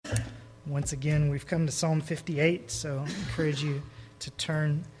Once again, we've come to Psalm 58, so I encourage you to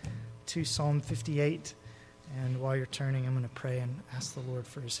turn to Psalm 58. And while you're turning, I'm going to pray and ask the Lord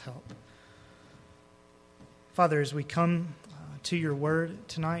for his help. Father, as we come to your word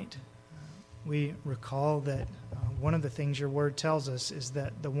tonight, we recall that one of the things your word tells us is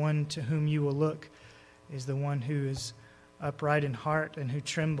that the one to whom you will look is the one who is upright in heart and who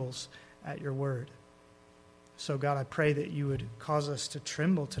trembles at your word. So God, I pray that you would cause us to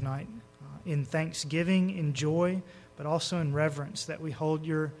tremble tonight in thanksgiving, in joy, but also in reverence that we hold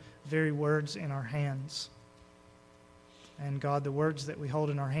your very words in our hands. And God, the words that we hold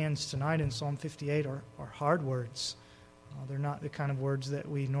in our hands tonight in Psalm 58 are hard words. They're not the kind of words that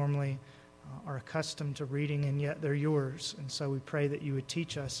we normally are accustomed to reading, and yet they're yours. And so we pray that you would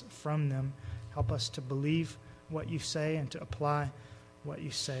teach us from them. Help us to believe what you say and to apply what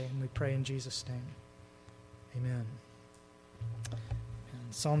you say. And we pray in Jesus' name. Amen.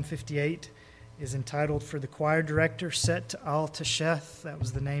 And Psalm 58 is entitled, "For the Choir Director, set to Al-Tasheth." That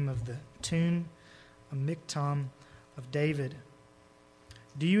was the name of the tune, a miktam of David.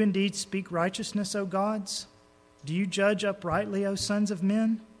 "Do you indeed speak righteousness, O gods? Do you judge uprightly, O sons of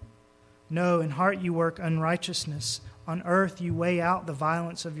men? No, in heart you work unrighteousness. On earth you weigh out the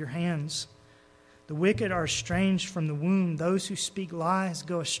violence of your hands. The wicked are estranged from the womb. Those who speak lies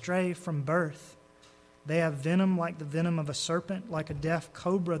go astray from birth. They have venom like the venom of a serpent, like a deaf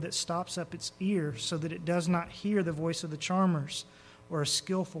cobra that stops up its ear so that it does not hear the voice of the charmers or a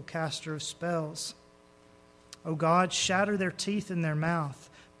skillful caster of spells. O God, shatter their teeth in their mouth.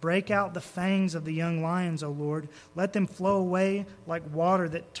 Break out the fangs of the young lions, O Lord. Let them flow away like water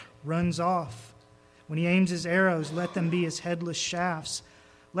that runs off. When he aims his arrows, let them be as headless shafts.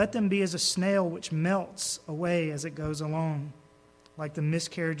 Let them be as a snail which melts away as it goes along, like the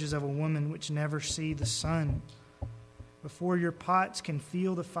miscarriages of a woman which never see the sun. Before your pots can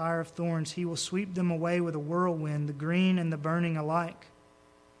feel the fire of thorns, he will sweep them away with a whirlwind, the green and the burning alike.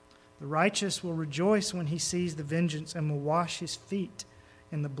 The righteous will rejoice when he sees the vengeance and will wash his feet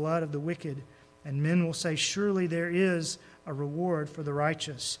in the blood of the wicked. And men will say, surely there is a reward for the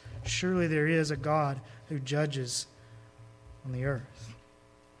righteous. Surely there is a God who judges on the earth."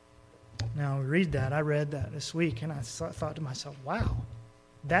 Now, we read that. I read that this week, and I thought to myself, wow,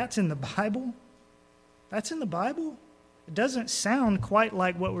 that's in the Bible? That's in the Bible? It doesn't sound quite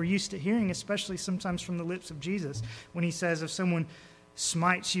like what we're used to hearing, especially sometimes from the lips of Jesus, when he says, if someone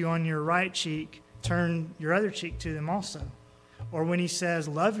smites you on your right cheek, turn your other cheek to them also. Or when he says,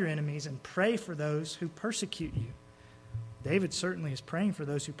 love your enemies and pray for those who persecute you. David certainly is praying for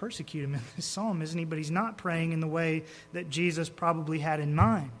those who persecute him in this psalm, isn't he? But he's not praying in the way that Jesus probably had in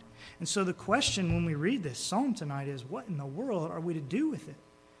mind. And so the question when we read this psalm tonight is, what in the world are we to do with it?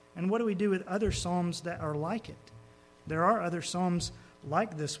 And what do we do with other psalms that are like it? There are other psalms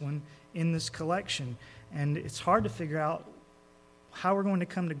like this one in this collection, and it's hard to figure out how we're going to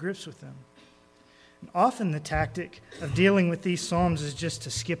come to grips with them. And often the tactic of dealing with these psalms is just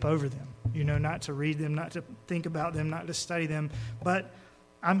to skip over them, not to read them, not to think about them, not to study them. But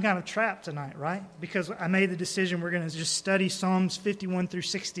I'm kind of trapped tonight, right? Because I made the decision we're going to just study Psalms 51 through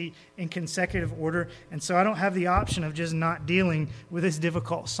 60 in consecutive order. And so I don't have the option of just not dealing with this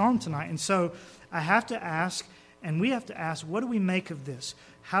difficult psalm tonight. And so I have to ask, and we have to ask, what do we make of this?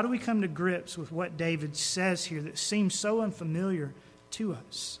 How do we come to grips with what David says here that seems so unfamiliar to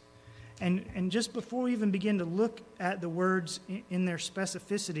us? And just before we even begin to look at the words in their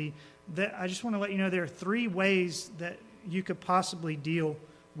specificity, that I just want to let you know there are three ways that you could possibly deal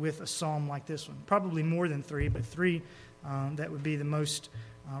with a psalm like this one. Probably more than three, but three that would be the most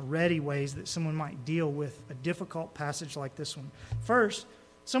ready ways that someone might deal with a difficult passage like this one. First,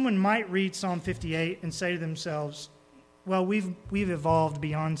 someone might read Psalm 58 and say to themselves, well, we've evolved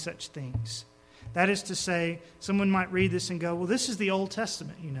beyond such things. That is to say, someone might read this and go, well, this is the Old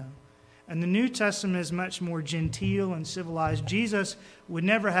Testament, And the New Testament is much more genteel and civilized. Jesus would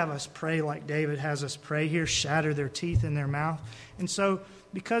never have us pray like David has us pray here, shatter their teeth in their mouth. And so,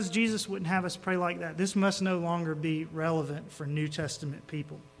 because Jesus wouldn't have us pray like that, this must no longer be relevant for New Testament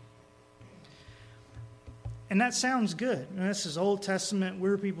people. And that sounds good. This is Old Testament.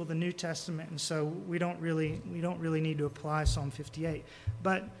 We're people of the New Testament, and so we don't really need to apply Psalm 58.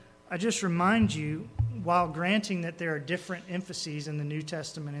 But I just remind you, while granting that there are different emphases in the New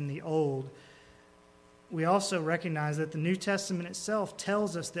Testament and the Old, we also recognize that the New Testament itself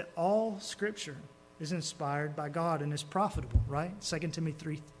tells us that all Scripture is inspired by God and is profitable, right? 2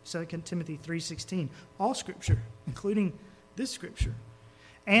 Timothy 3:16. All Scripture, including this Scripture.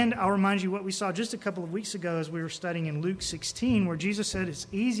 And I'll remind you what we saw just a couple of weeks ago as we were studying in Luke 16, where Jesus said it's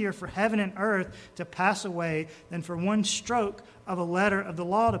easier for heaven and earth to pass away than for one stroke of a letter of the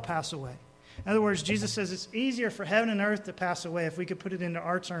law to pass away. In other words, Jesus says it's easier for heaven and earth to pass away, if we could put it into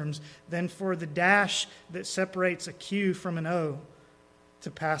our terms, than for the dash that separates a Q from an O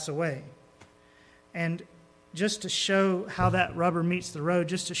to pass away. And just to show how that rubber meets the road,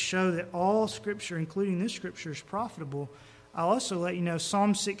 just to show that all Scripture, including this Scripture, is profitable, I'll also let you know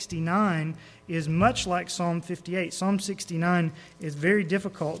Psalm 69 is much like Psalm 58. Psalm 69 is very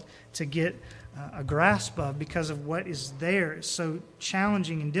difficult to get a grasp of because of what is there. It's so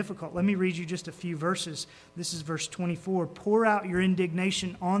challenging and difficult. Let me read you just a few verses. This is verse 24. Pour out your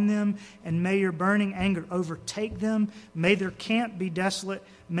indignation on them, and may your burning anger overtake them. May their camp be desolate.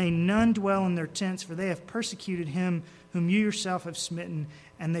 May none dwell in their tents, for they have persecuted him whom you yourself have smitten,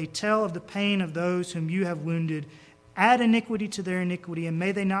 and they tell of the pain of those whom you have wounded. Add iniquity to their iniquity, and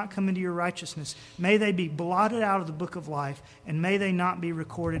may they not come into your righteousness. May they be blotted out of the book of life, and may they not be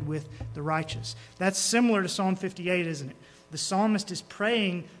recorded with the righteous. That's similar to Psalm 58, isn't it? The psalmist is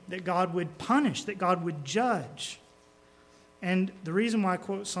praying that God would punish, that God would judge. And the reason why I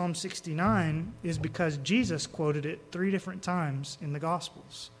quote Psalm 69 is because Jesus quoted it 3 different times in the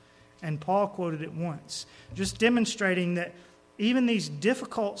Gospels, and Paul quoted it once, just demonstrating that even these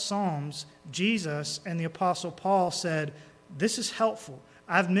difficult psalms, Jesus and the Apostle Paul said, this is helpful.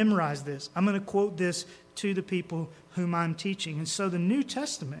 I've memorized this. I'm going to quote this to the people whom I'm teaching. And so the New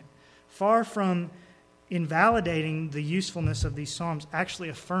Testament, far from invalidating the usefulness of these psalms, actually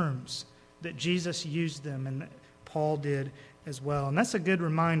affirms that Jesus used them and that Paul did as well. And that's a good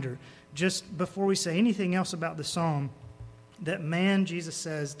reminder, just before we say anything else about the psalm, that man, Jesus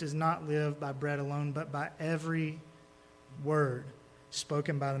says, does not live by bread alone, but by every word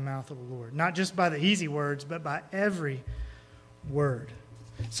spoken by the mouth of the Lord. Not just by the easy words, but by every word.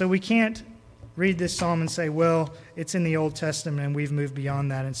 So we can't read this psalm and say, well, it's in the Old Testament and we've moved beyond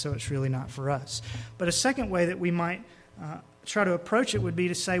that, and so it's really not for us. But a second way that we might try to approach it would be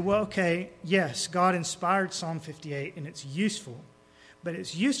to say, well, okay, yes, God inspired Psalm 58 and it's useful, but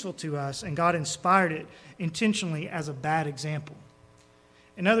it's useful to us, and God inspired it intentionally as a bad example.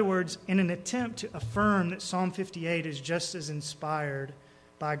 In other words, in an attempt to affirm that Psalm 58 is just as inspired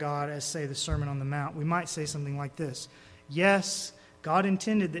by God as, say, the Sermon on the Mount, we might say something like this. Yes, God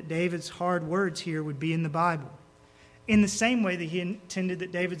intended that David's hard words here would be in the Bible, in the same way that he intended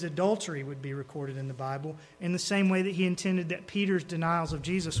that David's adultery would be recorded in the Bible, in the same way that he intended that Peter's denials of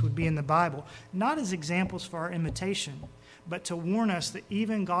Jesus would be in the Bible, not as examples for our imitation, but to warn us that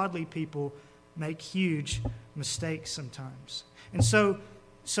even godly people make huge mistakes sometimes. And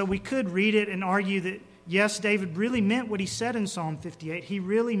so we could read it and argue that, yes, David really meant what he said in Psalm 58. He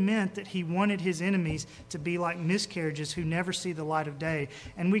really meant that he wanted his enemies to be like miscarriages who never see the light of day.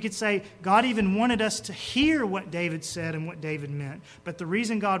 And we could say God even wanted us to hear what David said and what David meant. But the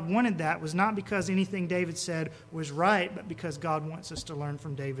reason God wanted that was not because anything David said was right, but because God wants us to learn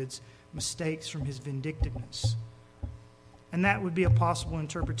from David's mistakes, from his vindictiveness. And that would be a possible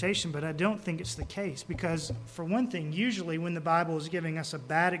interpretation, but I don't think it's the case because, for one thing, usually when the Bible is giving us a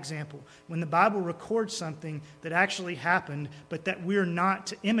bad example, when the Bible records something that actually happened but that we're not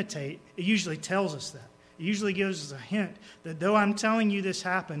to imitate, it usually tells us that. It usually gives us a hint that though I'm telling you this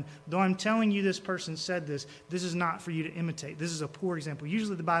happened, though I'm telling you this person said this, this is not for you to imitate. This is a poor example.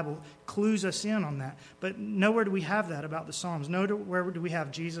 Usually the Bible clues us in on that. But nowhere do we have that about the Psalms. Nowhere do we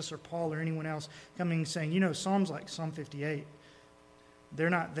have Jesus or Paul or anyone else coming and saying, Psalms like Psalm 58, they're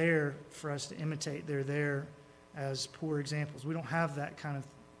not there for us to imitate. They're there as poor examples. We don't have that kind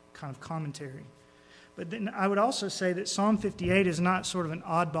of commentary. But then I would also say that Psalm 58 is not sort of an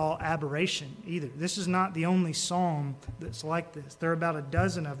oddball aberration either. This is not the only psalm that's like this. There are about a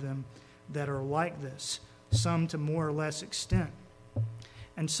dozen of them that are like this, some to more or less extent.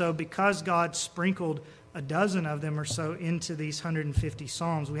 And so because God sprinkled a dozen of them or so into these 150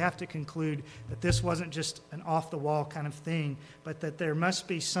 psalms, we have to conclude that this wasn't just an off-the-wall kind of thing, but that there must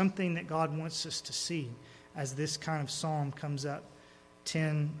be something that God wants us to see as this kind of psalm comes up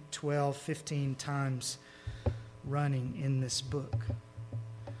 10, 12, 15 times running in this book.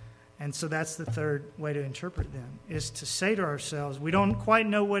 And so that's the third way to interpret them, is to say to ourselves, we don't quite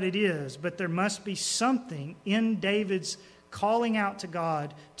know what it is, but there must be something in David's calling out to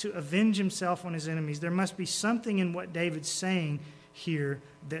God to avenge himself on his enemies. There must be something in what David's saying here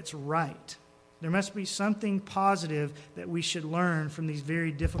that's right. There must be something positive that we should learn from these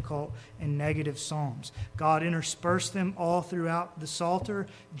very difficult and negative psalms. God interspersed them all throughout the Psalter.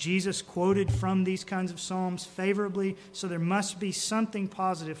 Jesus quoted from these kinds of psalms favorably, so there must be something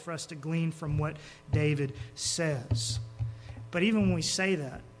positive for us to glean from what David says. But even when we say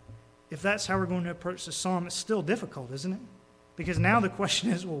that, if that's how we're going to approach the psalm, it's still difficult, isn't it? Because now the question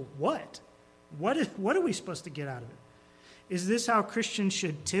is, well, what? What are we supposed to get out of it? Is this how Christians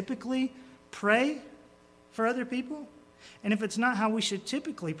should typically pray for other people? And if it's not how we should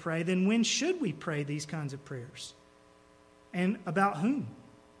typically pray, then when should we pray these kinds of prayers? And about whom?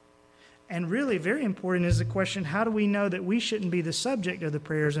 And really, very important is the question, how do we know that we shouldn't be the subject of the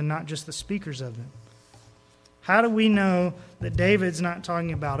prayers and not just the speakers of them? How do we know that David's not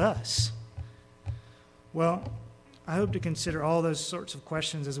talking about us? Well, I hope to consider all those sorts of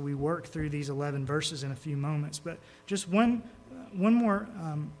questions as we work through these 11 verses in a few moments. But just one more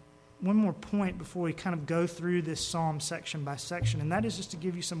point before we kind of go through this psalm section by section, and that is just to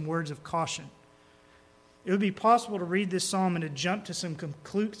give you some words of caution. It would be possible to read this psalm and to jump to some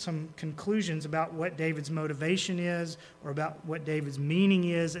conclusions about what David's motivation is or about what David's meaning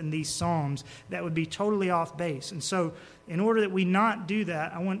is in these psalms that would be totally off base. And so in order that we not do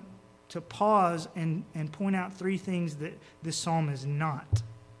that, I want to pause and point out three things that this psalm is not.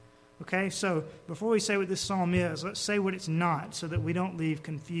 Okay, so before we say what this psalm is, let's say what it's not so that we don't leave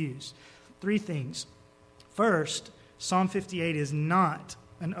confused. Three things. First, Psalm 58 is not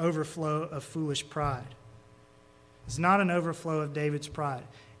an overflow of foolish pride. It's not an overflow of David's pride.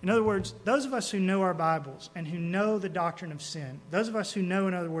 In other words, those of us who know our Bibles and who know the doctrine of sin, those of us who know,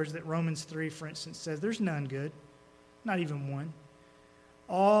 in other words, that Romans 3, for instance, says there's none good, not even one.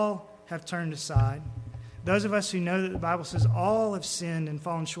 All have turned aside. Those of us who know that the Bible says all have sinned and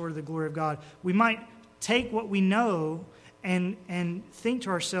fallen short of the glory of God, we might take what we know and think to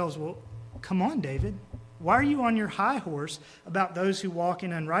ourselves, well, come on, David. Why are you on your high horse about those who walk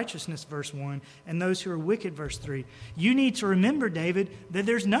in unrighteousness, verse 1, and those who are wicked, verse 3? You need to remember, David, that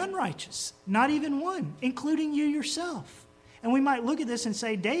there's none righteous, not even one, including you yourself. And we might look at this and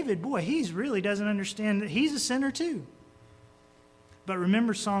say, David, boy, he really doesn't understand that he's a sinner too. But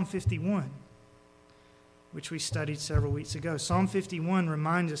remember Psalm 51, which we studied several weeks ago. Psalm 51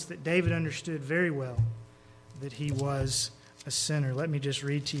 reminds us that David understood very well that he was a sinner. Let me just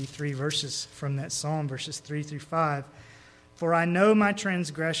read to you 3 verses from that psalm, verses 3 through 5. For I know my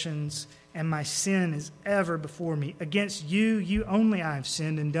transgressions, and my sin is ever before me. Against you, you only I have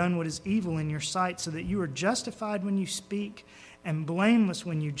sinned and done what is evil in your sight, so that you are justified when you speak and blameless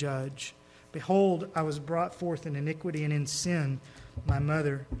when you judge. Behold, I was brought forth in iniquity, and in sin my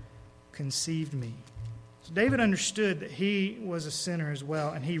mother conceived me. So David understood that he was a sinner as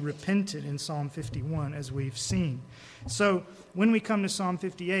well, and he repented in Psalm 51, as we've seen. So when we come to Psalm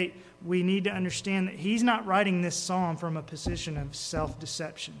 58, we need to understand that he's not writing this psalm from a position of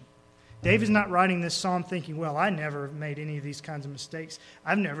self-deception. David's not writing this psalm thinking, well, I never made any of these kinds of mistakes.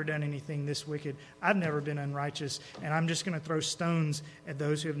 I've never done anything this wicked. I've never been unrighteous, and I'm just going to throw stones at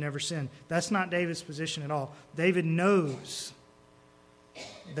those who have never sinned. That's not David's position at all. David knows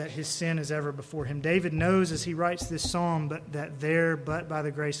that his sin is ever before him. David knows as he writes this psalm but by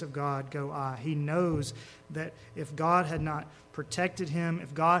the grace of God go I. He knows that if God had not protected him,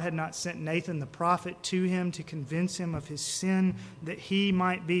 if God had not sent Nathan the prophet to him to convince him of his sin, that he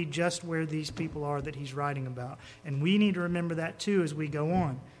might be just where these people are that he's writing about. And we need to remember that too as we go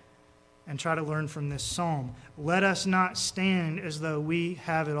on and try to learn from this psalm. Let us not stand as though we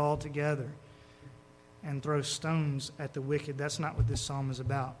have it all together and throw stones at the wicked. That's not what this psalm is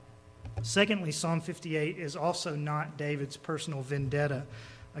about. Secondly, Psalm 58 is also not David's personal vendetta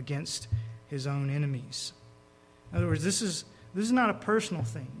against his own enemies. In other words, this is not a personal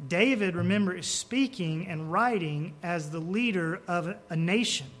thing. David, remember, is speaking and writing as the leader of a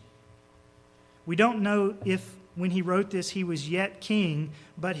nation. We don't know if when he wrote this he was yet king,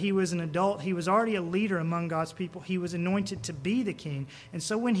 but he was an adult. He was already a leader among God's people. He was anointed to be the king. And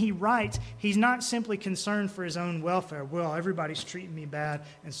so when he writes, he's not simply concerned for his own welfare. Well, everybody's treating me bad,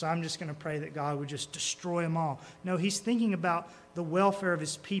 and so I'm just going to pray that God would just destroy them all. No, he's thinking about the welfare of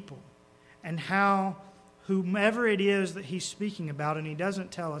his people and how whomever it is that he's speaking about, and he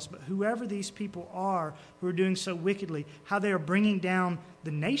doesn't tell us, but whoever these people are who are doing so wickedly, how they are bringing down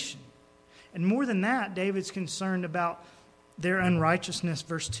the nation. And more than that, David's concerned about their unrighteousness,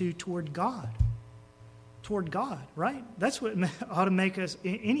 verse 2, toward God. Toward God, right? That's what ought to make us,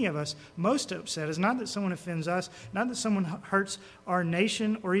 any of us, most upset. Is not that someone offends us, not that someone hurts our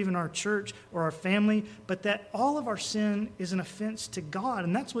nation or even our church or our family, but that all of our sin is an offense to God.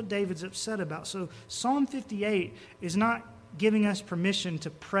 And that's what David's upset about. So Psalm 58 is not giving us permission to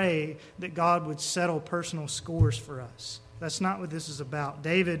pray that God would settle personal scores for us. That's not what this is about.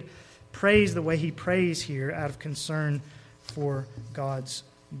 David prays the way he prays here out of concern for God's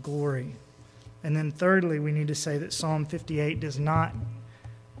glory. And then thirdly, we need to say that Psalm 58 does not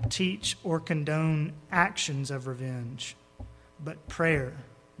teach or condone actions of revenge, but prayer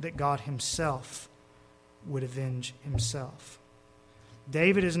that God himself would avenge himself.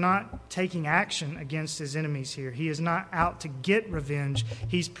 David is not taking action against his enemies here. He is not out to get revenge.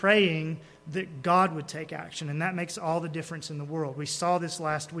 He's praying that God would take action, and that makes all the difference in the world. We saw this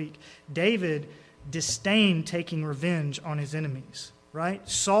last week. David disdained taking revenge on his enemies, right?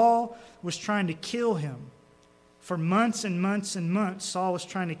 Saul was trying to kill him. For months and months and months, Saul was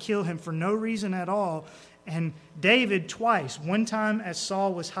trying to kill him for no reason at all. And David twice, one time as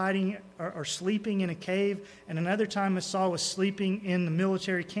Saul was hiding or sleeping in a cave, and another time as Saul was sleeping in the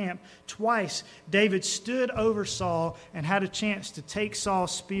military camp, twice David stood over Saul and had a chance to take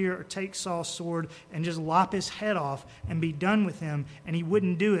Saul's spear or take Saul's sword and just lop his head off and be done with him. And he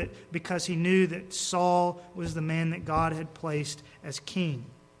wouldn't do it because he knew that Saul was the man that God had placed as king.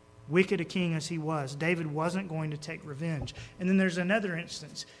 Wicked a king as he was, David wasn't going to take revenge. And then there's another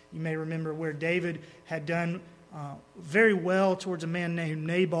instance, you may remember, where David had done very well towards a man named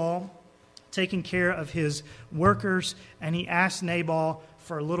Nabal, taking care of his workers, and he asked Nabal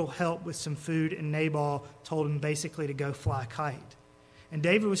for a little help with some food, and Nabal told him basically to go fly a kite. And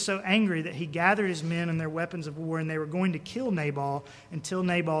David was so angry that he gathered his men and their weapons of war, and they were going to kill Nabal until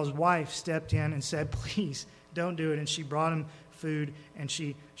Nabal's wife stepped in and said, "Please, don't do it." And she brought him food, and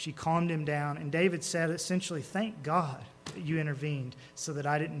she calmed him down. And David said essentially, "Thank God that you intervened so that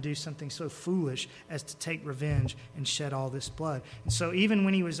I didn't do something so foolish as to take revenge and shed all this blood." And so even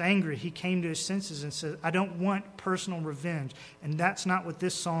when he was angry, he came to his senses and said, "I don't want personal revenge." And that's not what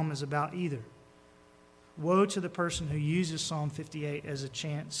this psalm is about either. Woe to the person who uses Psalm 58 as a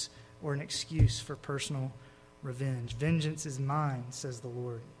chance or an excuse for personal revenge. "Vengeance is mine," says the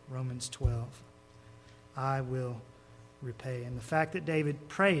Lord, Romans 12. "I will repay." And the fact that David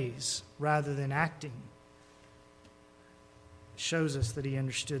prays rather than acting shows us that he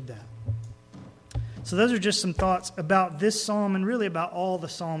understood that. So those are just some thoughts about this psalm and really about all the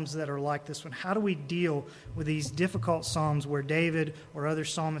psalms that are like this one. How do we deal with these difficult psalms where David or other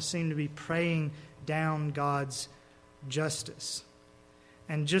psalmists seem to be praying down God's justice?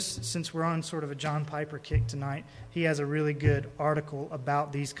 And just since we're on sort of a John Piper kick tonight, he has a really good article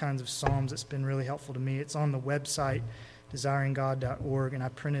about these kinds of psalms that's been really helpful to me. It's on the website, desiringgod.org, and I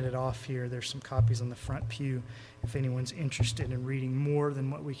printed it off here. There's some copies on the front pew if anyone's interested in reading more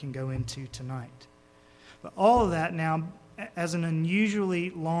than what we can go into tonight. But all of that now, as an unusually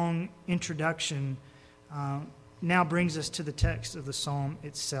long introduction, now brings us to the text of the psalm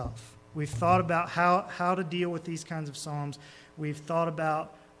itself. We've thought about how to deal with these kinds of psalms. We've thought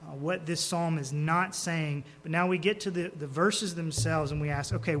about what this psalm is not saying, but now we get to the verses themselves and we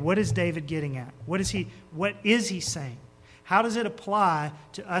ask, okay, what is David getting at? What is he saying? How does it apply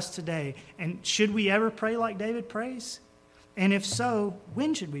to us today? And should we ever pray like David prays? And if so,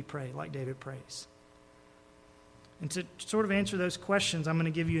 when should we pray like David prays? And to sort of answer those questions, I'm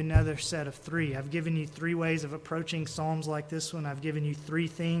going to give you another set of three. I've given you three ways of approaching psalms like this one. I've given you three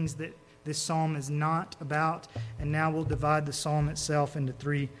things that this psalm is not about. And now we'll divide the psalm itself into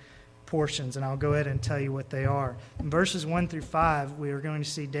three portions, and I'll go ahead and tell you what they are. In verses 1 through 5, we are going to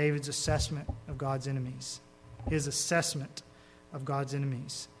see David's assessment of God's enemies. His assessment of God's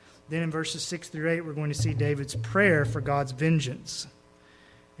enemies. Then in verses 6 through 8, we're going to see David's prayer for God's vengeance.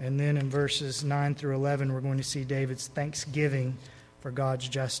 And then in verses 9 through 11, we're going to see David's thanksgiving for God's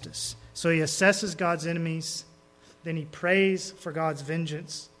justice. So he assesses God's enemies, then he prays for God's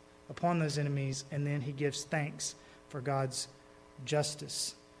vengeance upon those enemies, and then he gives thanks for God's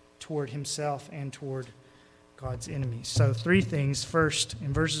justice toward himself and toward God's enemies. So three things. First,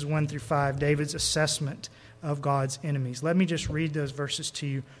 in verses 1 through 5, David's assessment of God's enemies. Let me just read those verses to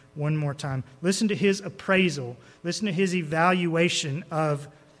you one more time. Listen to his appraisal. Listen to his evaluation of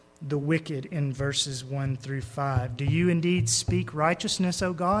the wicked in verses 1 through 5. "Do you indeed speak righteousness,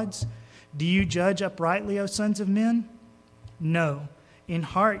 O gods? Do you judge uprightly, O sons of men? No. In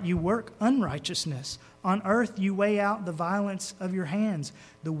heart you work unrighteousness. On earth you weigh out the violence of your hands.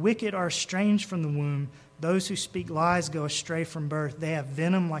 The wicked are estranged from the womb. Those who speak lies go astray from birth. They have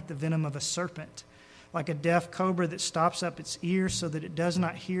venom like the venom of a serpent, like a deaf cobra that stops up its ears so that it does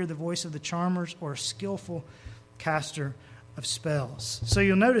not hear the voice of the charmers or a skillful caster of spells." So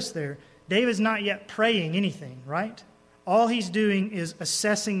you'll notice there, David's not yet praying anything, right? All he's doing is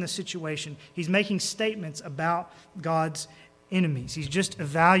assessing the situation. He's making statements about God's enemies. He's just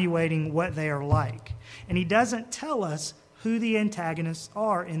evaluating what they are like. And he doesn't tell us who the antagonists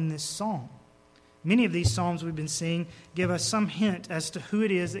are in this psalm. Many of these psalms we've been seeing give us some hint as to who it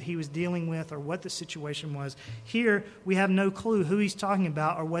is that he was dealing with or what the situation was. Here, we have no clue who he's talking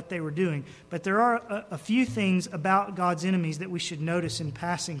about or what they were doing. But there are a few things about God's enemies that we should notice in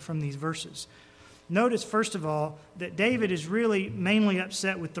passing from these verses. Notice, first of all, that David is really mainly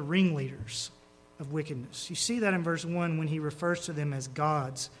upset with the ringleaders of wickedness. You see that in verse 1 when he refers to them as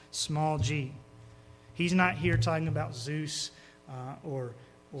gods, small g. He's not here talking about Zeus or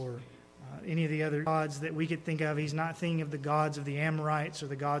any of the other gods that we could think of. He's not thinking of the gods of the Amorites or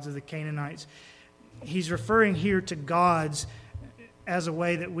the gods of the Canaanites. He's referring here to gods as a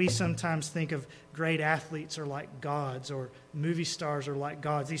way that we sometimes think of great athletes are like gods, or movie stars are like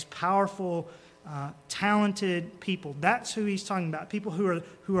gods. These powerful, talented people. That's who he's talking about. People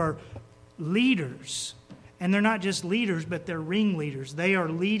who are leaders. And they're not just leaders, but they're ringleaders. They are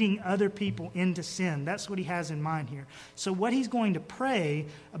leading other people into sin. That's what he has in mind here. So what he's going to pray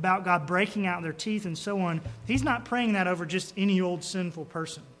about God breaking out their teeth and so on, he's not praying that over just any old sinful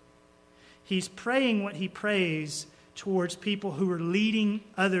person. He's praying what he prays towards people who are leading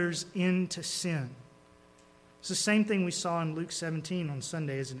others into sin. It's the same thing we saw in Luke 17 on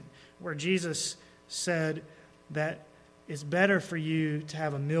Sunday, isn't it? Where Jesus said that it's better for you to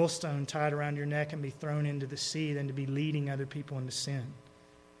have a millstone tied around your neck and be thrown into the sea than to be leading other people into sin.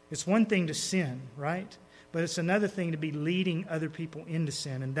 It's one thing to sin, right? But it's another thing to be leading other people into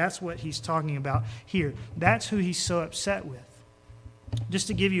sin. And that's what he's talking about here. That's who he's so upset with. Just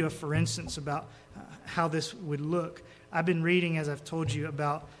to give you a for instance about how this would look, I've been reading, as I've told you,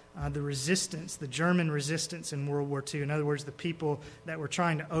 about the resistance, the German resistance in World War II. In other words, the people that were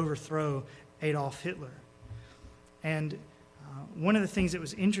trying to overthrow Adolf Hitler. And one of the things that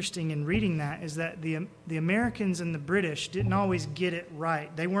was interesting in reading that is that the Americans and the British didn't always get it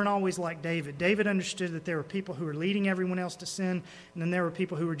right. They weren't always like David. David understood that there were people who were leading everyone else to sin, and then there were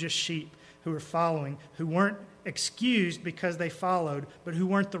people who were just sheep, who were following, who weren't excused because they followed, but who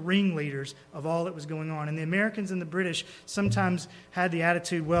weren't the ringleaders of all that was going on. And the Americans and the British sometimes had the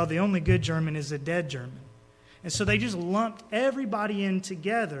attitude, well, the only good German is a dead German. And so they just lumped everybody in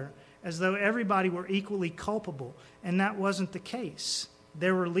together as though everybody were equally culpable. And that wasn't the case.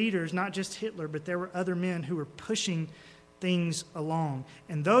 There were leaders, not just Hitler, but there were other men who were pushing things along.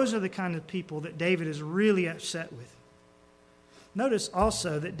 And those are the kind of people that David is really upset with. Notice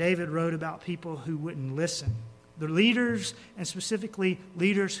also that David wrote about people who wouldn't listen. The leaders, and specifically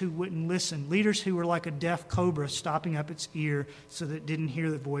leaders who wouldn't listen. Leaders who were like a deaf cobra stopping up its ear so that it didn't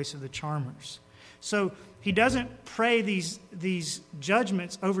hear the voice of the charmers. So he doesn't pray these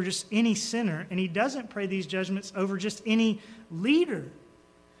judgments over just any sinner, and he doesn't pray these judgments over just any leader.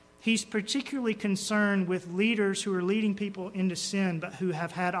 He's particularly concerned with leaders who are leading people into sin, but who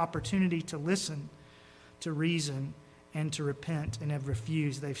have had opportunity to listen, to reason, and to repent, and have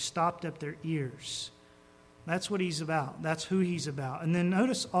refused. They've stopped up their ears. That's what he's about. That's who he's about. And then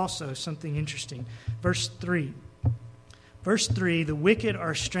notice also something interesting. Verse 3. Verse 3, the wicked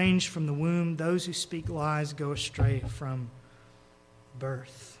are estranged from the womb. Those who speak lies go astray from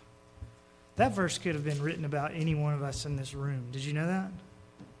birth. That verse could have been written about any one of us in this room. Did you know that?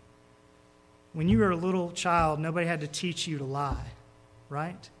 When you were a little child, nobody had to teach you to lie,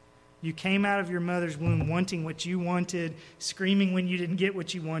 right? You came out of your mother's womb wanting what you wanted, screaming when you didn't get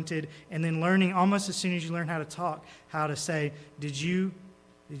what you wanted, and then learning almost as soon as you learn how to talk, how to say, did you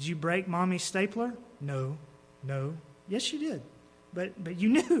break mommy's stapler? No. Yes, you did. But you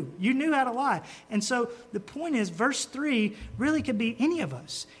knew how to lie. And so the point is, verse 3 really could be any of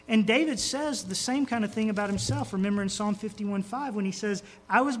us. And David says the same kind of thing about himself. Remember in Psalm 51:5 when he says,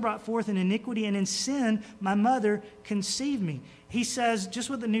 I was brought forth in iniquity, and in sin my mother conceived me. He says, just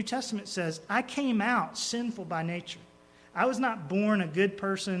what the New Testament says, I came out sinful by nature. I was not born a good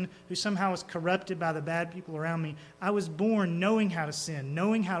person who somehow was corrupted by the bad people around me. I was born knowing how to sin,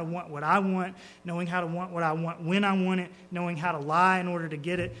 knowing how to want what I want, knowing how to want what I want when I want it, knowing how to lie in order to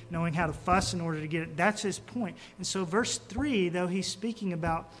get it, knowing how to fuss in order to get it. That's his point. And so verse 3, though he's speaking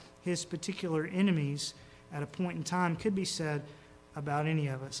about his particular enemies at a point in time, could be said about any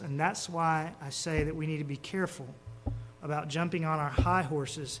of us. And that's why I say that we need to be careful about jumping on our high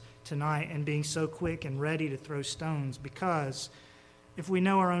horses tonight and being so quick and ready to throw stones, because if we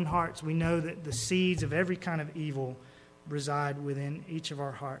know our own hearts, we know that the seeds of every kind of evil reside within each of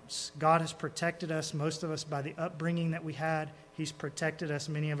our hearts. God has protected us, most of us, by the upbringing that we had. He's protected us,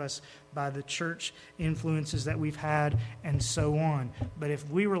 many of us, by the church influences that we've had, and so on. But if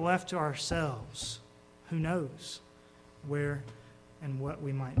we were left to ourselves, who knows where and what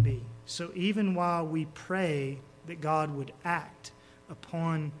we might be. So even while we pray that God would act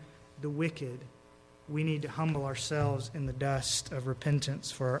upon the wicked, we need to humble ourselves in the dust of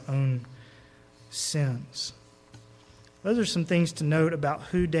repentance for our own sins. Those are some things to note about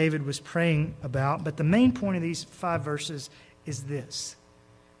who David was praying about, but the main point of these 5 verses is this.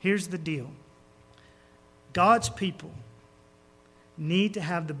 Here's the deal. God's people need to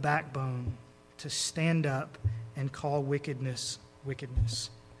have the backbone to stand up and call wickedness, wickedness,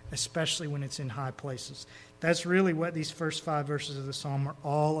 especially when it's in high places. That's really what these first 5 verses of the psalm are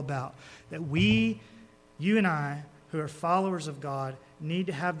all about. That we, you and I, who are followers of God, need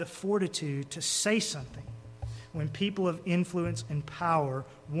to have the fortitude to say something when people of influence and power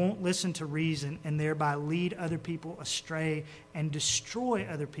won't listen to reason and thereby lead other people astray and destroy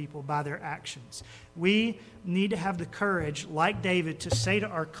other people by their actions. We need to have the courage, like David, to say to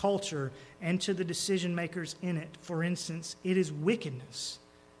our culture and to the decision makers in it, for instance, it is wickedness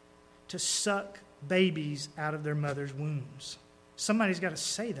to suck babies out of their mother's wombs. Somebody's got to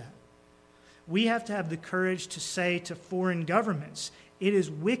say that. We have to have the courage to say to foreign governments, it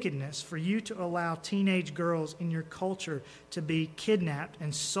is wickedness for you to allow teenage girls in your culture to be kidnapped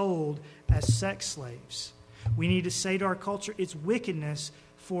and sold as sex slaves. We need to say to our culture, it's wickedness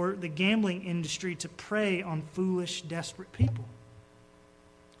for the gambling industry to prey on foolish, desperate people.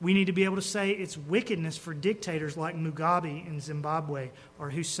 We need to be able to say it's wickedness for dictators like Mugabe in Zimbabwe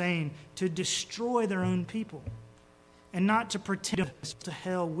or Hussein to destroy their own people and not to pretend to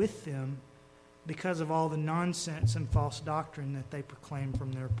hell with them because of all the nonsense and false doctrine that they proclaim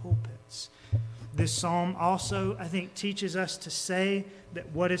from their pulpits. This psalm also, I think, teaches us to say that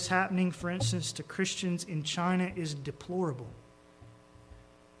what is happening, for instance, to Christians in China is deplorable.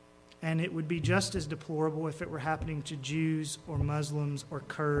 And it would be just as deplorable if it were happening to Jews or Muslims or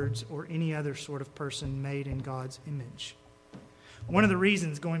Kurds or any other sort of person made in God's image. One of the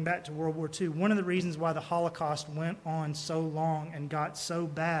reasons, going back to World War II, one of the reasons why the Holocaust went on so long and got so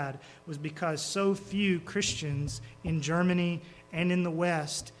bad was because so few Christians in Germany and in the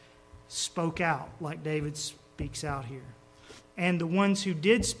West spoke out like David speaks out here. And the ones who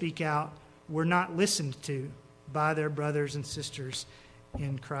did speak out were not listened to by their brothers and sisters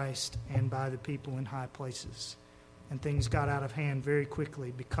in Christ and by the people in high places. And things got out of hand very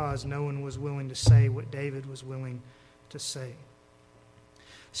quickly because no one was willing to say what David was willing to say.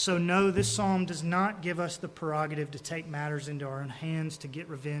 So no, this psalm does not give us the prerogative to take matters into our own hands to get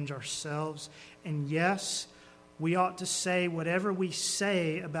revenge ourselves. And yes, we ought to say whatever we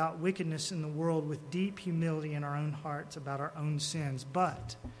say about wickedness in the world with deep humility in our own hearts about our own sins.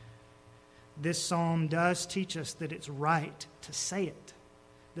 But this psalm does teach us that it's right to say it,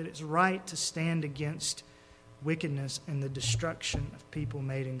 that it's right to stand against wickedness and the destruction of people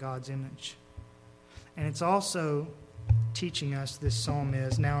made in God's image. And it's also teaching us, this psalm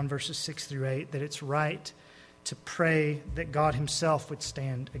is, now in verses 6 through 8, that it's right to pray that God himself would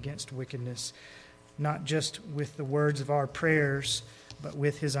stand against wickedness, not just with the words of our prayers, but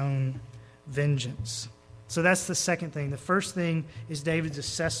with his own vengeance. So that's the second thing. The first thing is David's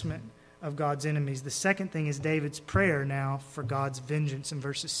assessment of God's enemies. The second thing is David's prayer now for God's vengeance in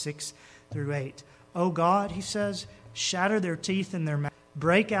verses 6 through 8. O God, he says, shatter their teeth in their mouth.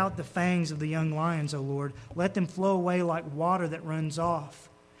 Break out the fangs of the young lions, O Lord. Let them flow away like water that runs off.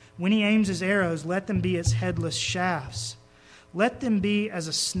 When he aims his arrows, let them be as headless shafts. Let them be as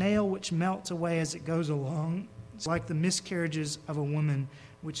a snail which melts away as it goes along, like the miscarriages of a woman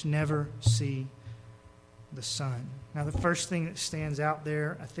which never see the sun. Now, the first thing that stands out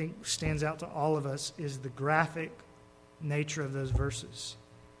there, I think stands out to all of us, is the graphic nature of those verses.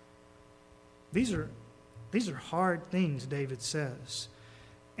 These are hard things, David says.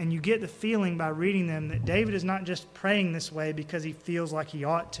 And you get the feeling by reading them that David is not just praying this way because he feels like he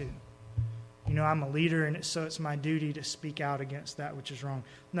ought to. You know, I'm a leader and so it's my duty to speak out against that which is wrong.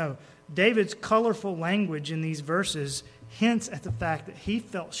 No, David's colorful language in these verses hints at the fact that he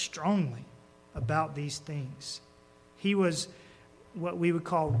felt strongly about these things. He was what we would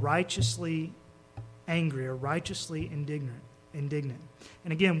call righteously angry or righteously indignant.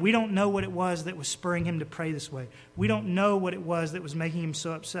 And again, we don't know what it was that was spurring him to pray this way. We don't know what it was that was making him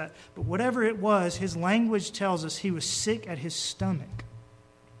so upset. But whatever it was, his language tells us he was sick at his stomach.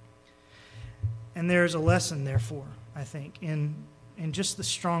 And there's a lesson, therefore, I think, in just the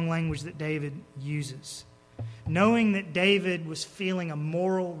strong language that David uses. Knowing that David was feeling a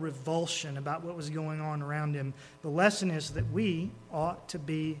moral revulsion about what was going on around him, the lesson is that we ought to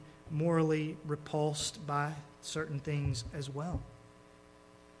be morally repulsed by certain things as well.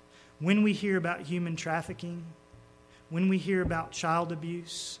 When we hear about human trafficking, when we hear about child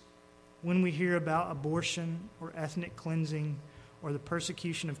abuse, when we hear about abortion or ethnic cleansing or the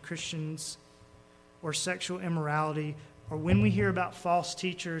persecution of Christians or sexual immorality, or when we hear about false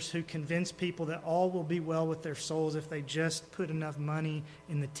teachers who convince people that all will be well with their souls if they just put enough money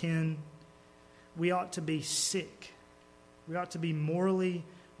in the tin, we ought to be sick. We ought to be morally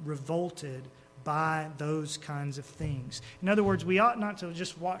revolted by those kinds of things. In other words, we ought not to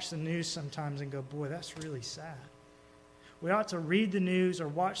just watch the news sometimes and go, boy, that's really sad. We ought to read the news or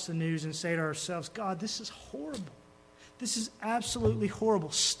watch the news and say to ourselves, God, this is horrible. This is absolutely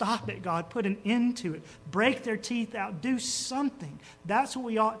horrible. Stop it, God. Put an end to it. Break their teeth out. Do something. That's what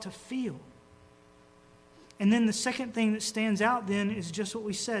we ought to feel. And then the second thing that stands out then is just what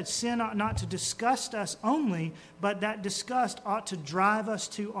we said. Sin ought not to disgust us only, but that disgust ought to drive us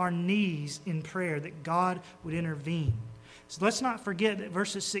to our knees in prayer, that God would intervene. So let's not forget that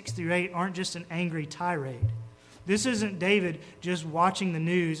verses 6 through 8 aren't just an angry tirade. This isn't David just watching the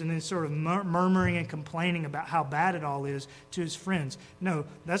news and then sort of murmuring and complaining about how bad it all is to his friends. No,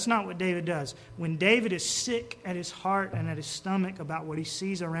 that's not what David does. When David is sick at his heart and at his stomach about what he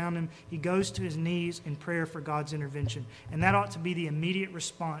sees around him, he goes to his knees in prayer for God's intervention. And that ought to be the immediate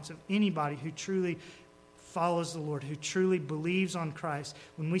response of anybody who truly follows the Lord, who truly believes on Christ.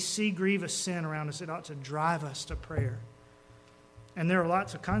 When we see grievous sin around us, it ought to drive us to prayer. And there are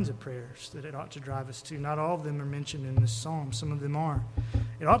lots of kinds of prayers that it ought to drive us to. Not all of them are mentioned in this psalm. Some of them are.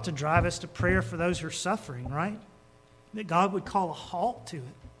 It ought to drive us to prayer for those who are suffering, right? That God would call a halt to it.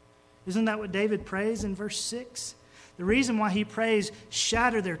 Isn't that what David prays in verse 6? The reason why he prays,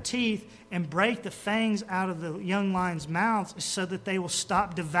 shatter their teeth and break the fangs out of the young lions' mouths, is so that they will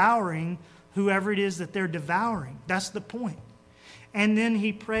stop devouring whoever it is that they're devouring. That's the point. And then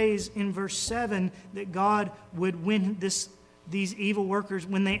he prays in verse 7 that God would win these evil workers,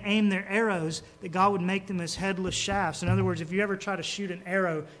 when they aim their arrows, that God would make them as headless shafts. In other words, if you ever try to shoot an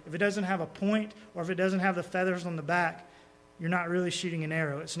arrow, if it doesn't have a point or if it doesn't have the feathers on the back, you're not really shooting an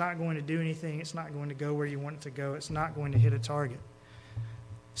arrow. It's not going to do anything. It's not going to go where you want it to go. It's not going to hit a target.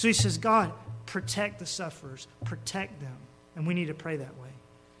 So he says, God, protect the sufferers. Protect them. And we need to pray that way.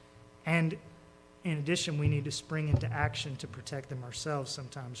 And in addition, we need to spring into action to protect them ourselves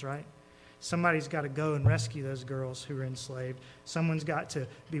sometimes, right? Somebody's got to go and rescue those girls who are enslaved. Someone's got to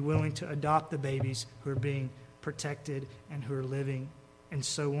be willing to adopt the babies who are being protected and who are living, and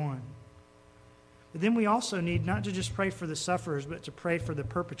so on. But then we also need not to just pray for the sufferers, but to pray for the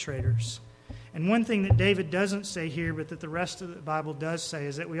perpetrators. And one thing that David doesn't say here, but that the rest of the Bible does say,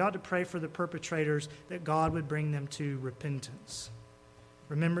 is that we ought to pray for the perpetrators, that God would bring them to repentance.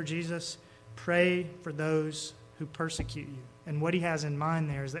 Remember Jesus? Pray for those who persecute you. And what he has in mind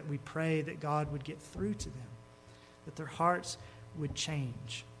there is that we pray that God would get through to them, that their hearts would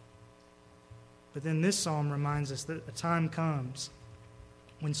change. But then this psalm reminds us that a time comes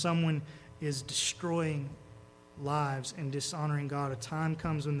when someone is destroying lives and dishonoring God. A time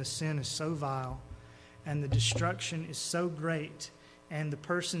comes when the sin is so vile and the destruction is so great and the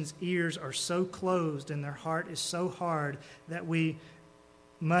person's ears are so closed and their heart is so hard that we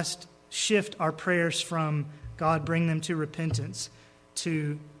must shift our prayers from God, bring them to repentance,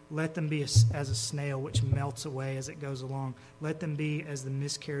 to let them be as a snail which melts away as it goes along. Let them be as the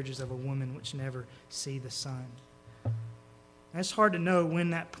miscarriages of a woman which never see the sun. And it's hard to know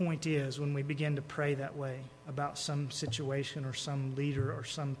when that point is when we begin to pray that way about some situation or some leader or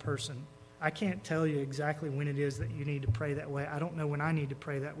some person. I can't tell you exactly when it is that you need to pray that way. I don't know when I need to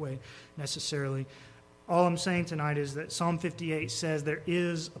pray that way necessarily. All I'm saying tonight is that Psalm 58 says there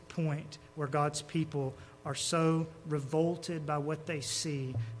is a point where God's people are so revolted by what they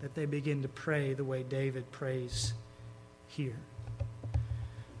see that they begin to pray the way David prays here.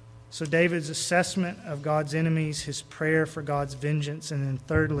 So David's assessment of God's enemies, his prayer for God's vengeance, and then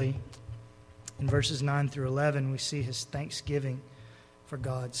thirdly, in verses 9 through 11, we see his thanksgiving for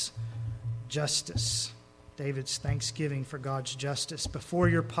God's justice. David's thanksgiving for God's justice. Before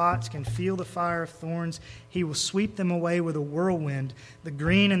your pots can feel the fire of thorns, he will sweep them away with a whirlwind, the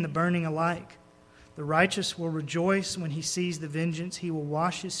green and the burning alike. The righteous will rejoice when he sees the vengeance. He will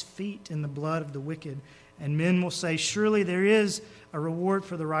wash his feet in the blood of the wicked. And men will say, surely there is a reward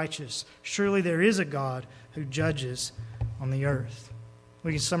for the righteous. Surely there is a God who judges on the earth.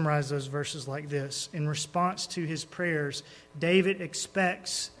 We can summarize those verses like this. In response to his prayers, David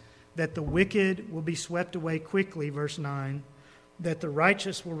expects that the wicked will be swept away quickly, verse 9, that the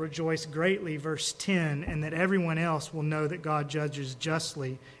righteous will rejoice greatly, verse 10, and that everyone else will know that God judges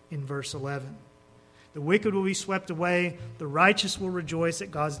justly, in verse 11. The wicked will be swept away, the righteous will rejoice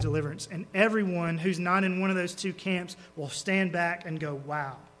at God's deliverance, and everyone who's not in one of those two camps will stand back and go,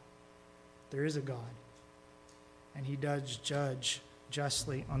 wow, there is a God, and he does judge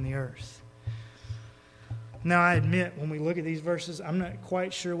justly on the earth. Now, I admit, when we look at these verses, I'm not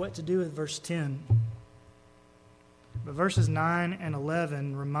quite sure what to do with verse 10. But verses 9 and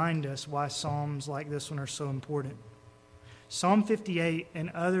 11 remind us why psalms like this one are so important. Psalm 58 and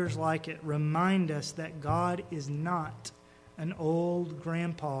others like it remind us that God is not an old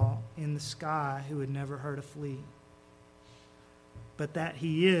grandpa in the sky who had never hurt a flea. but that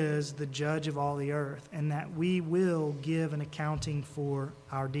he is the judge of all the earth, and that we will give an accounting for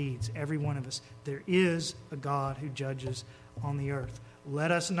our deeds, every one of us. There is a God who judges on the earth. Let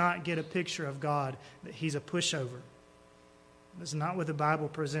us not get a picture of God that he's a pushover. That's not what the Bible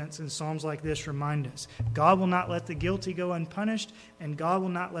presents, and Psalms like this remind us. God will not let the guilty go unpunished, and God will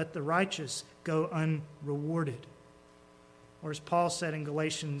not let the righteous go unrewarded. Or as Paul said in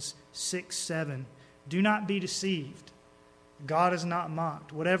Galatians 6:7, do not be deceived. God is not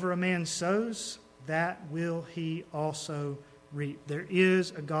mocked. Whatever a man sows, that will he also reap. There is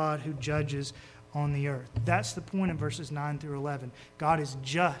a God who judges on the earth. That's the point of verses 9 through 11. God is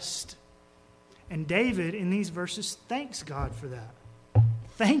just. And David, in these verses, thanks God for that.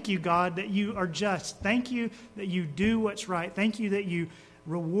 Thank you, God, that you are just. Thank you that you do what's right. Thank you that you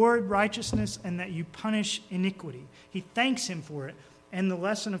reward righteousness and that you punish iniquity. He thanks him for it. And the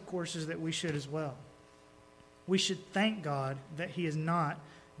lesson, of course, is that we should as well. We should thank God that he is not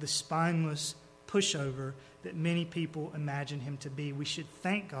the spineless pushover that many people imagine him to be. We should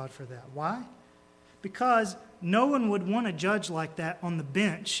thank God for that. Why? Because no one would want a judge like that on the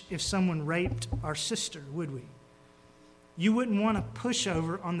bench if someone raped our sister, would we? You wouldn't want a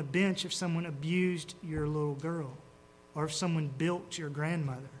pushover on the bench if someone abused your little girl or if someone bilked your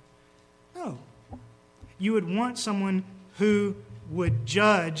grandmother. No. You would want someone who would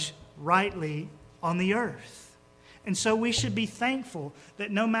judge rightly on the earth. And so we should be thankful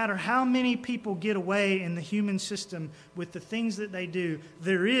that no matter how many people get away in the human system with the things that they do,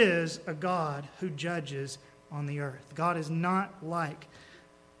 there is a God who judges on the earth. God is not like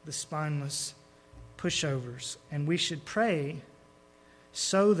the spineless pushovers. And we should pray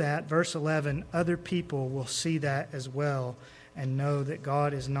so that, verse 11, other people will see that as well and know that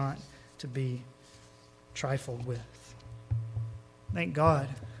God is not to be trifled with. Thank God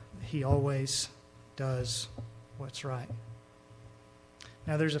he always does what's right.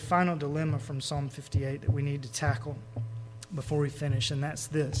 Now there's a final dilemma from Psalm 58 that we need to tackle before we finish, and that's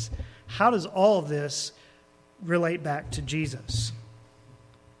this. How does all of this relate back to Jesus?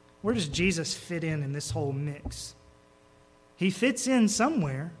 Where does Jesus fit in this whole mix? He fits in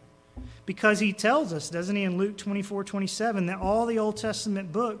somewhere because he tells us, doesn't he, in Luke 24:27, that all the Old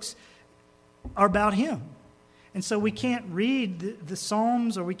Testament books are about him. And so we can't read the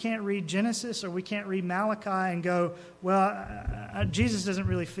Psalms, or we can't read Genesis, or we can't read Malachi and go, well, Jesus doesn't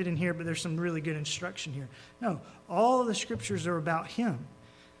really fit in here, but there's some really good instruction here. No, all of the scriptures are about him.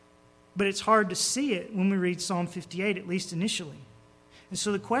 But it's hard to see it when we read Psalm 58, at least initially. And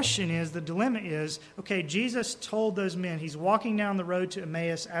so the question is, the dilemma is, okay, Jesus told those men, he's walking down the road to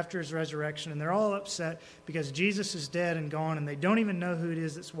Emmaus after his resurrection, and they're all upset because Jesus is dead and gone, and they don't even know who it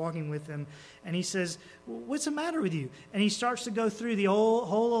is that's walking with them. And he says, what's the matter with you? And he starts to go through the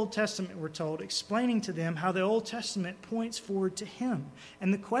whole Old Testament, we're told, explaining to them how the Old Testament points forward to him.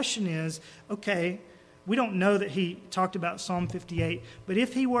 And the question is, okay, we don't know that he talked about Psalm 58, but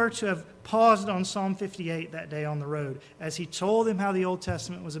if he were to have paused on Psalm 58 that day on the road, as he told them how the Old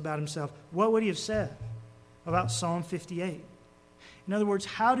Testament was about himself, what would he have said about Psalm 58? In other words,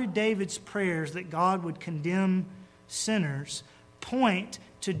 how do David's prayers that God would condemn sinners point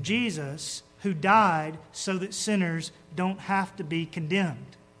to Jesus who died so that sinners don't have to be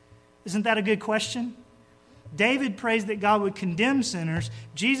condemned? Isn't that a good question? David prays that God would condemn sinners.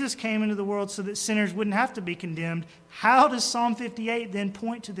 Jesus came into the world so that sinners wouldn't have to be condemned. How does Psalm 58 then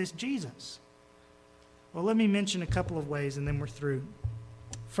point to this Jesus? Well, let me mention a couple of ways and then we're through.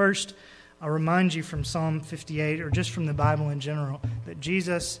 First, I'll remind you from Psalm 58, or just from the Bible in general, that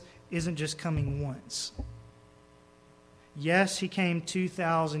Jesus isn't just coming once. Yes, he came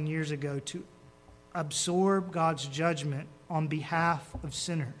 2,000 years ago to absorb God's judgment on behalf of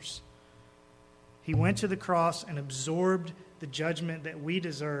sinners. He went to the cross and absorbed the judgment that we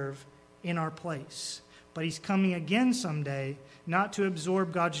deserve in our place. But he's coming again someday, not to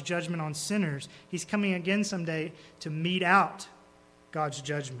absorb God's judgment on sinners. He's coming again someday to mete out God's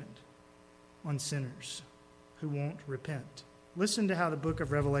judgment on sinners who won't repent. Listen to how the book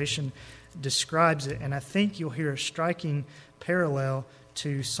of Revelation describes it, and I think you'll hear a striking parallel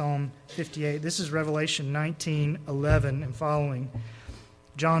to Psalm 58. This is Revelation 19:11 and following.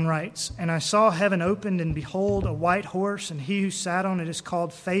 John writes, "And I saw heaven opened, and behold, a white horse, and he who sat on it is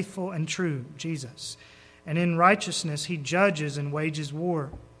called Faithful and True," Jesus. "And in righteousness he judges and wages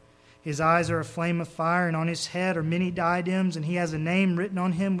war. His eyes are a flame of fire, and on his head are many diadems, and he has a name written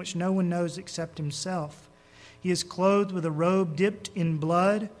on him which no one knows except himself. He is clothed with a robe dipped in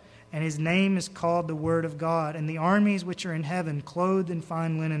blood, and his name is called the Word of God. And the armies which are in heaven, clothed in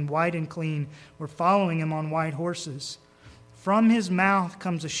fine linen, white and clean, were following him on white horses. From his mouth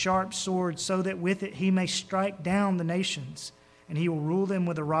comes a sharp sword, so that with it he may strike down the nations. And he will rule them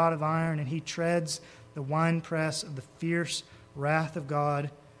with a rod of iron, and he treads the winepress of the fierce wrath of God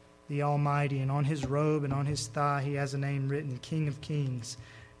the Almighty. And on his robe and on his thigh he has a name written, King of Kings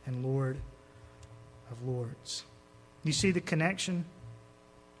and Lord of Lords. You see the connection?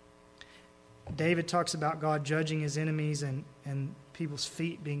 David talks about God judging his enemies and people's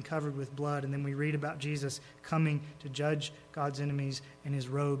feet being covered with blood. And then we read about Jesus coming to judge God's enemies and his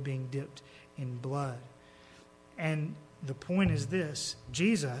robe being dipped in blood. And the point is this: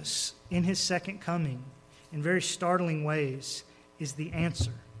 Jesus, in his second coming, in very startling ways, is the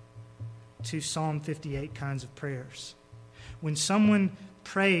answer to Psalm 58 kinds of prayers. When someone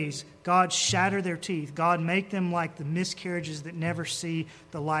prays, God shatter their teeth, God make them like the miscarriages that never see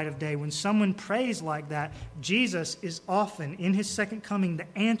the light of day. When someone prays like that, Jesus is often, in his second coming,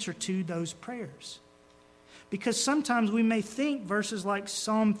 the answer to those prayers. Because sometimes we may think verses like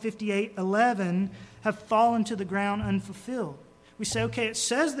Psalm 58:11 have fallen to the ground unfulfilled. We say, okay, it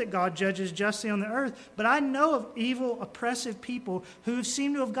says that God judges justly on the earth, but I know of evil, oppressive people who have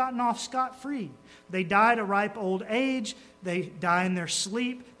seemed to have gotten off scot-free. They die at a ripe old age. They die in their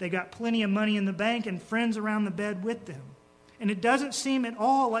sleep. They got plenty of money in the bank and friends around the bed with them. And it doesn't seem at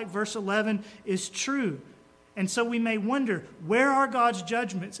all like verse 11 is true. And so we may wonder, where are God's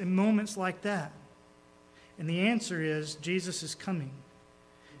judgments in moments like that? And the answer is, Jesus is coming.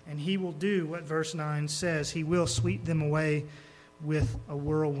 And he will do what verse 9 says. He will sweep them away with a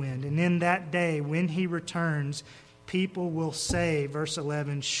whirlwind. And in that day, when he returns, people will say, verse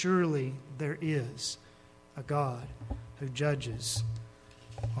 11, surely there is a God who judges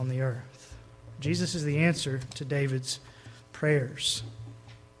on the earth. Jesus is the answer to David's prayers.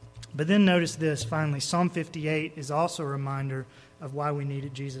 But then notice this, finally, Psalm 58 is also a reminder of why we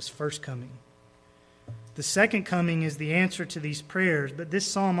needed Jesus' first coming. The second coming is the answer to these prayers, but this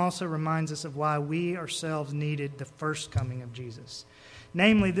psalm also reminds us of why we ourselves needed the first coming of Jesus.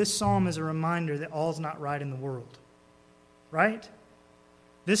 Namely, this psalm is a reminder that all's not right in the world. Right?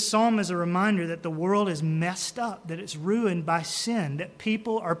 This psalm is a reminder that the world is messed up, that it's ruined by sin, that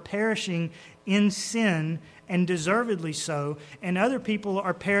people are perishing in sin, and deservedly so, and other people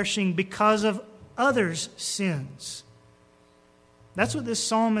are perishing because of others' sins. That's what this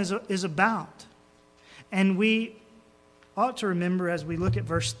psalm is about. And we ought to remember as we look at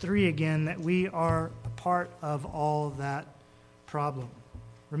verse 3 again that we are a part of all of that problem.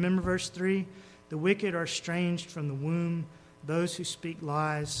 Remember verse 3? The wicked are estranged from the womb. Those who speak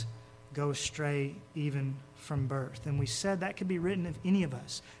lies go astray even from birth. And we said that could be written of any of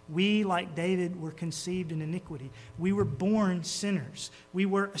us. We, like David, were conceived in iniquity. We were born sinners. We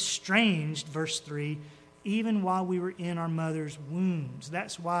were estranged, verse 3, even while we were in our mother's wombs.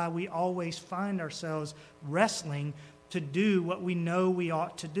 That's why we always find ourselves wrestling to do what we know we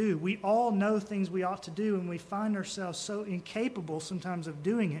ought to do. We all know things we ought to do, and we find ourselves so incapable sometimes of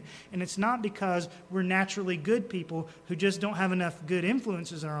doing it. And it's not because we're naturally good people who just don't have enough good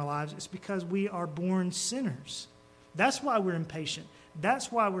influences in our lives. It's because we are born sinners. That's why we're impatient.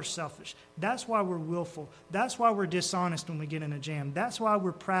 That's why we're selfish. That's why we're willful. That's why we're dishonest when we get in a jam. That's why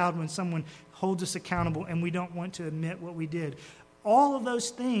we're proud when someone holds us accountable and we don't want to admit what we did. All of those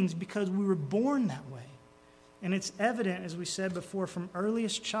things because we were born that way. And it's evident, as we said before, from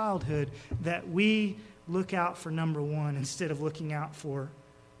earliest childhood that we look out for number one instead of looking out for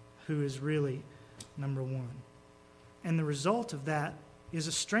who is really number one. And the result of that is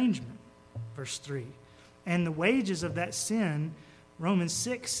estrangement, verse 3. And the wages of that sin, Romans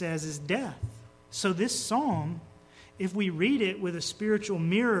 6 says, is death. So this psalm, if we read it with a spiritual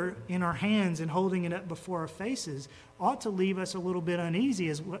mirror in our hands and holding it up before our faces, ought to leave us a little bit uneasy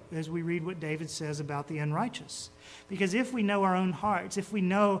as we read what David says about the unrighteous. Because if we know our own hearts, if we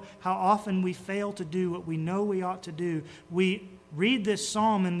know how often we fail to do what we know we ought to do, we read this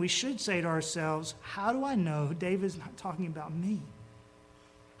psalm and we should say to ourselves, how do I know David's not talking about me?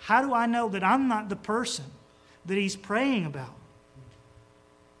 How do I know that I'm not the person that he's praying about?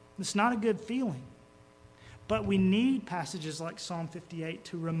 It's not a good feeling. But we need passages like Psalm 58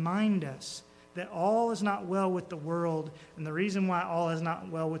 to remind us that all is not well with the world, and the reason why all is not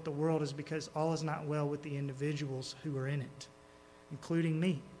well with the world is because all is not well with the individuals who are in it, including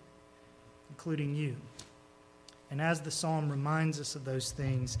me, including you. And as the psalm reminds us of those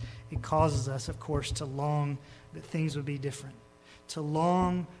things, it causes us, of course, to long that things would be different, to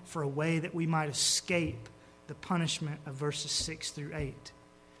long for a way that we might escape the punishment of verses 6 through 8.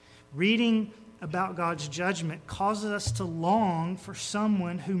 Reading about God's judgment causes us to long for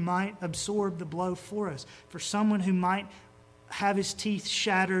someone who might absorb the blow for us, for someone who might have his teeth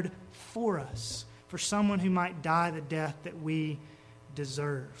shattered for us, for someone who might die the death that we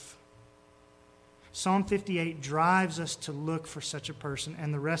deserve. Psalm 58 drives us to look for such a person,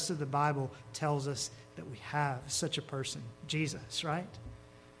 and the rest of the Bible tells us that we have such a person, Jesus, right?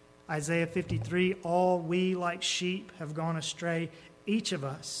 Isaiah 53, all we like sheep have gone astray. Each of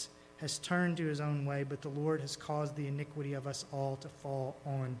us has turned to his own way, but the Lord has caused the iniquity of us all to fall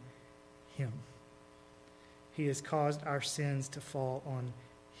on him. He has caused our sins to fall on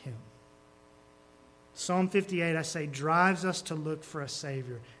him. Psalm 58, I say, drives us to look for a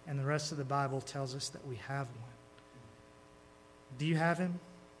Savior, and the rest of the Bible tells us that we have one. Do you have him?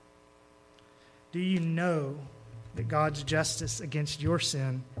 Do you know that God's justice against your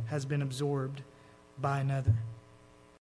sin has been absorbed by another?